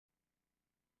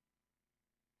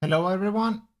Hello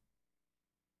everyone.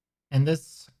 In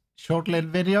this short little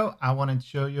video, I wanted to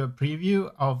show you a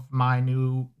preview of my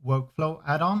new workflow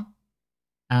add-on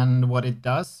and what it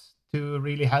does to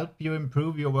really help you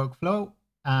improve your workflow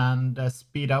and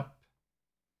speed up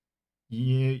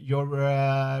your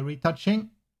retouching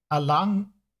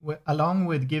along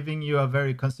with giving you a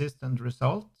very consistent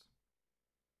result.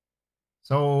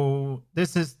 So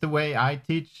this is the way I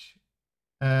teach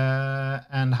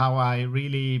and how I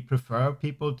really prefer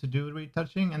people to do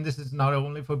retouching. And this is not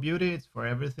only for beauty, it's for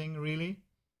everything really.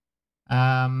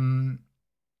 But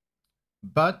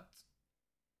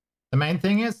the main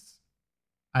thing is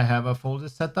I have a folder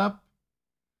set up,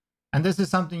 and this is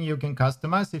something you can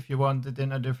customize if you want it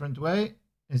in a different way.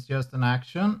 It's just an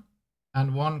action.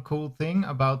 And one cool thing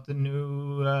about the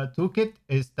new toolkit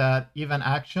is that even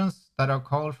actions that are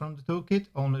called from the toolkit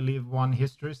only leave one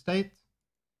history state.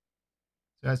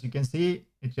 So as you can see,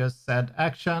 it just said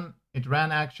action, it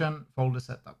ran action, folder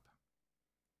setup.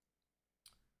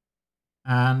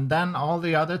 And then all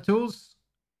the other tools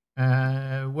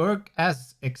work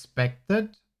as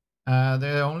expected.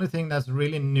 The only thing that's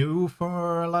really new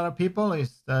for a lot of people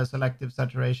is the selective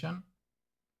saturation,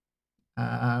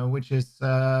 which is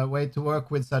a way to work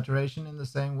with saturation in the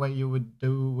same way you would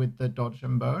do with the dodge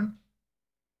and burn.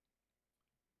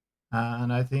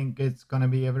 And I think it's going to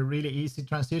be a really easy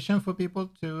transition for people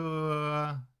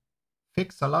to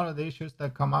fix a lot of the issues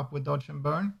that come up with dodge and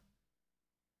burn.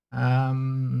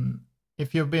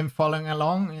 If you've been following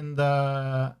along in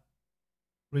the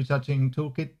Retouching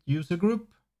Toolkit user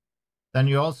group, then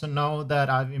you also know that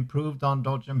I've improved on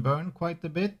dodge and burn quite a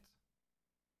bit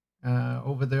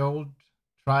over the old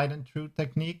tried and true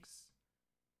techniques.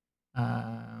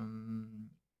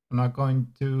 I'm not going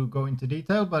to go into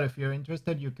detail, but if you're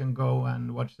interested, you can go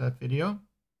and watch that video.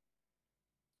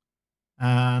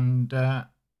 And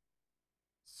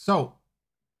so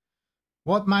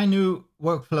what my new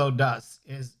workflow does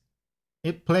is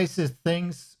it places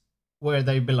things where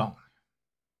they belong.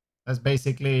 That's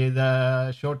basically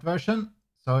the short version.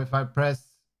 So if I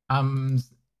press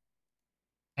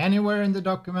anywhere in the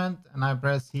document and I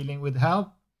press healing with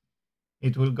help,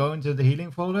 it will go into the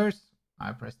healing folders.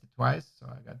 I pressed it twice, so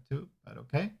I got 2, but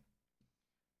okay.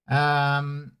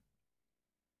 And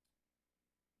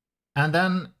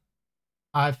then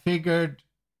I figured,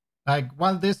 like,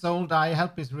 while this old eye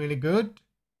help is really good,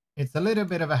 it's a little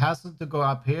bit of a hassle to go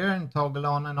up here and toggle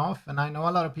on and off. And I know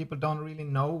a lot of people don't really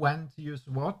know when to use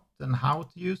what and how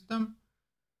to use them.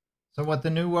 So what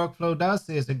the new workflow does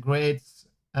is it creates,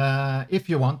 if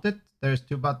you want it, there's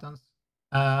 2 buttons.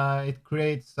 It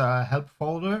creates a help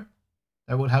folder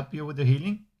that will help you with the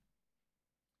healing.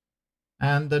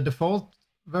 And the default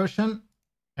version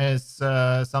is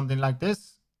something like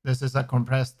this. This is a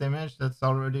compressed image that's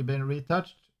already been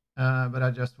retouched, but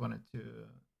I just wanted to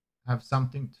have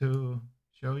something to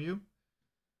show you.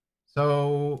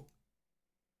 So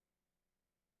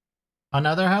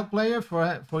another help layer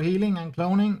for healing and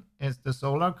cloning is the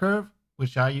solar curve,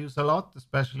 which I use a lot,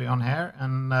 especially on hair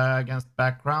and against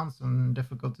backgrounds and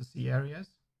difficult to see areas.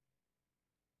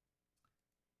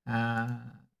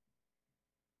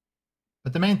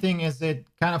 But the main thing is it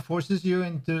kind of forces you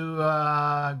into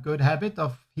a good habit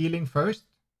of healing first,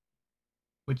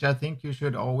 which I think you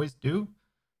should always do.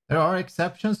 There are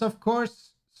exceptions, of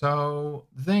course. So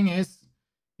the thing is,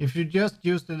 if you just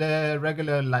use the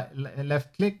regular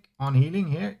left click on healing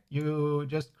here, you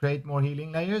just create more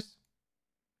healing layers.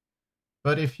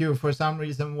 But if you, for some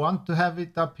reason, want to have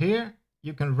it up here,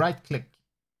 you can right click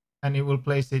and it will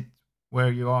place it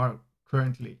where you are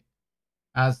currently,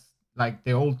 as like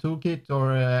the old toolkit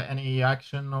or any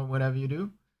action or whatever you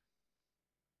do.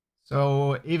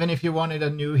 So even if you wanted a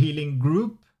new healing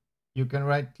group, you can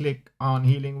right click on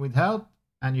healing with help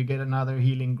and you get another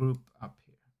healing group up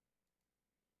here.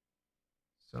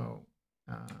 So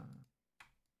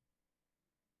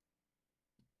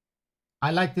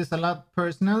I like this a lot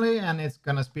personally, and it's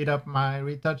going to speed up my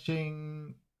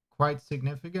retouching quite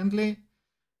significantly.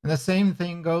 And the same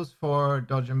thing goes for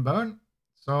dodge and burn.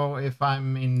 So if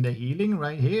I'm in the healing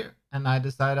right here and I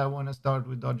decide I want to start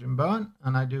with dodge and burn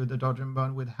and I do the dodge and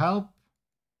burn with help,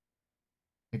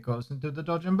 it goes into the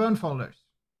dodge and burn folders.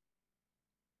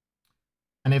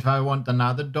 And if I want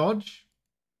another dodge,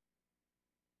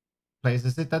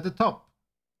 places it at the top.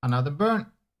 Another burn,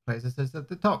 places it at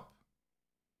the top.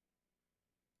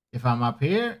 If I'm up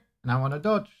here and I want to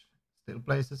dodge, still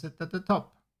places it at the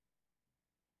top.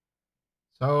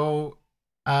 So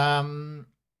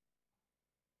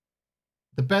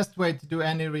the best way to do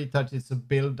any retouch is to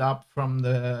build up from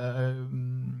the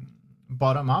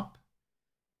bottom up.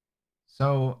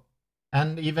 So,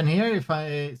 and even here,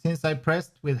 since I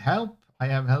pressed with help, I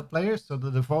have help players. So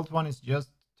the default one is just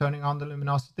turning on the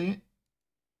luminosity.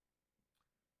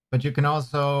 But you can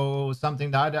also,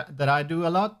 something that I do a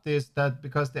lot is that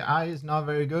because the eye is not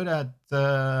very good at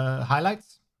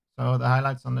highlights, so the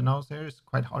highlights on the nose here is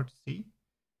quite hard to see.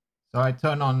 So I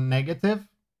turn on negative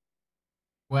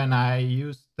when I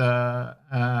use the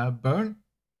burn.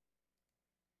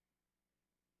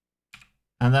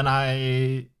 And then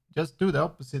I just do the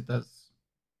opposite as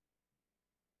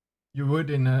you would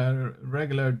in a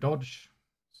regular dodge.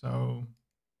 So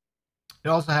it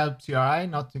also helps your eye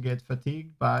not to get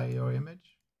fatigued by your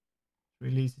image. It's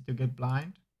really easy to get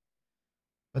blind.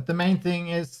 But the main thing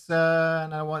is,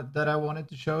 and I wanted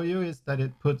to show you is that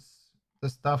it puts the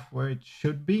stuff where it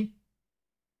should be,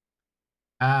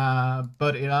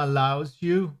 but it allows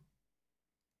you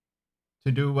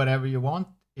to do whatever you want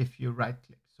if you right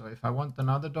click. So if I want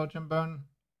another dodge and burn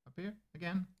up here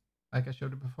again, like I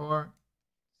showed you before,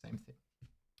 same thing.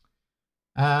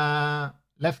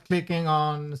 Left clicking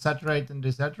on saturate and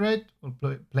desaturate will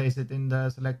place it in the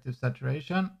selective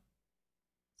saturation.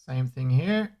 Same thing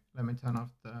here. Let me turn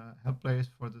off the help players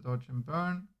for the dodge and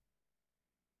burn.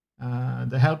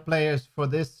 The help players for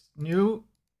this new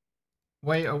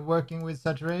way of working with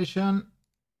saturation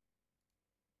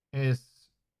is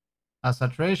a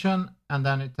saturation, and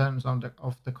then it turns on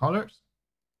off the colors.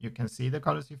 You can see the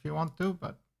colors if you want to,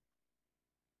 but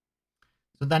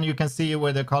so then you can see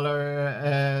where the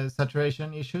color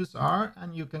saturation issues are,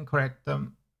 and you can correct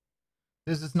them.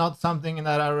 This is not something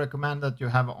that I recommend that you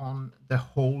have on the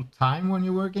whole time when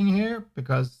you're working here,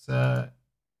 because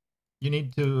you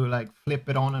need to like flip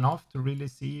it on and off to really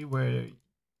see where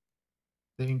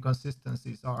the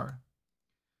inconsistencies are.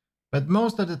 But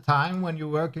most of the time when you're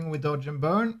working with dodge and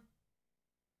burn,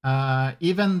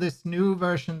 even this new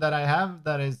version that I have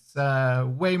that is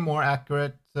way more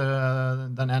accurate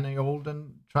than any old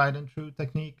and tried and true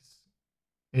techniques.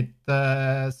 It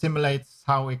simulates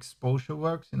how exposure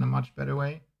works in a much better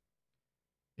way.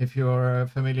 If you're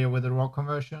familiar with the raw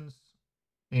conversions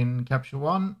in Capture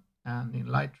One and in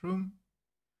Lightroom,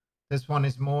 this one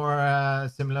is more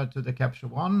similar to the Capture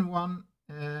One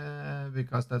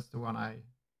because that's the one I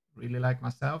really like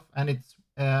myself, and it's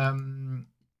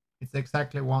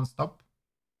exactly one stop.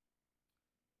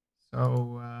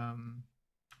 So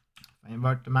if I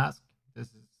invert the mask, this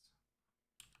is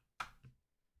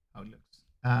how it looks.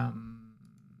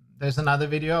 There's another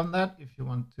video on that if you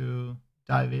want to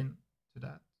dive in to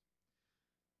that.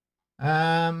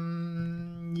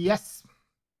 Yes,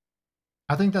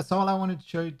 I think that's all I wanted to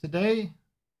show you today.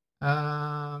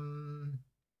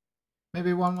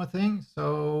 Maybe one more thing.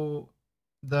 So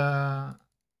the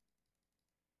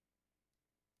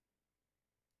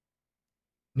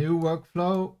new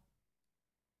workflow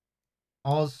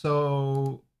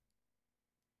also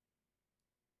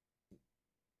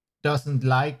doesn't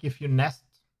like if you nest,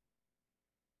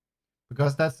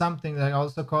 because that's something that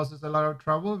also causes a lot of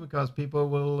trouble, because people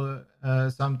will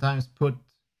sometimes put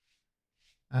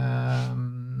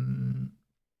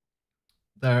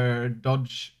their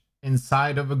dodge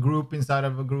inside of a group,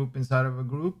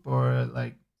 or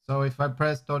like, so if I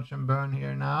press dodge and burn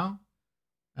here now,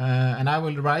 and I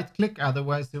will right click,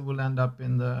 otherwise it will end up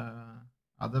in the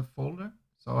other folder.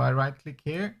 So I right click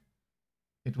here,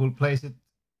 it will place it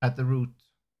at the root.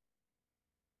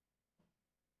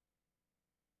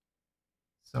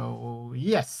 So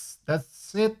yes,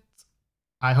 that's it.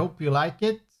 I hope you like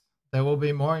it. There will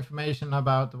be more information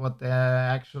about what the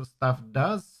actual stuff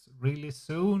does really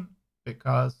soon,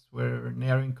 because we're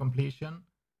nearing completion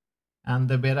and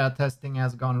the beta testing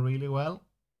has gone really well.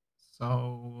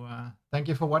 So thank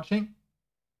you for watching.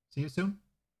 See you soon.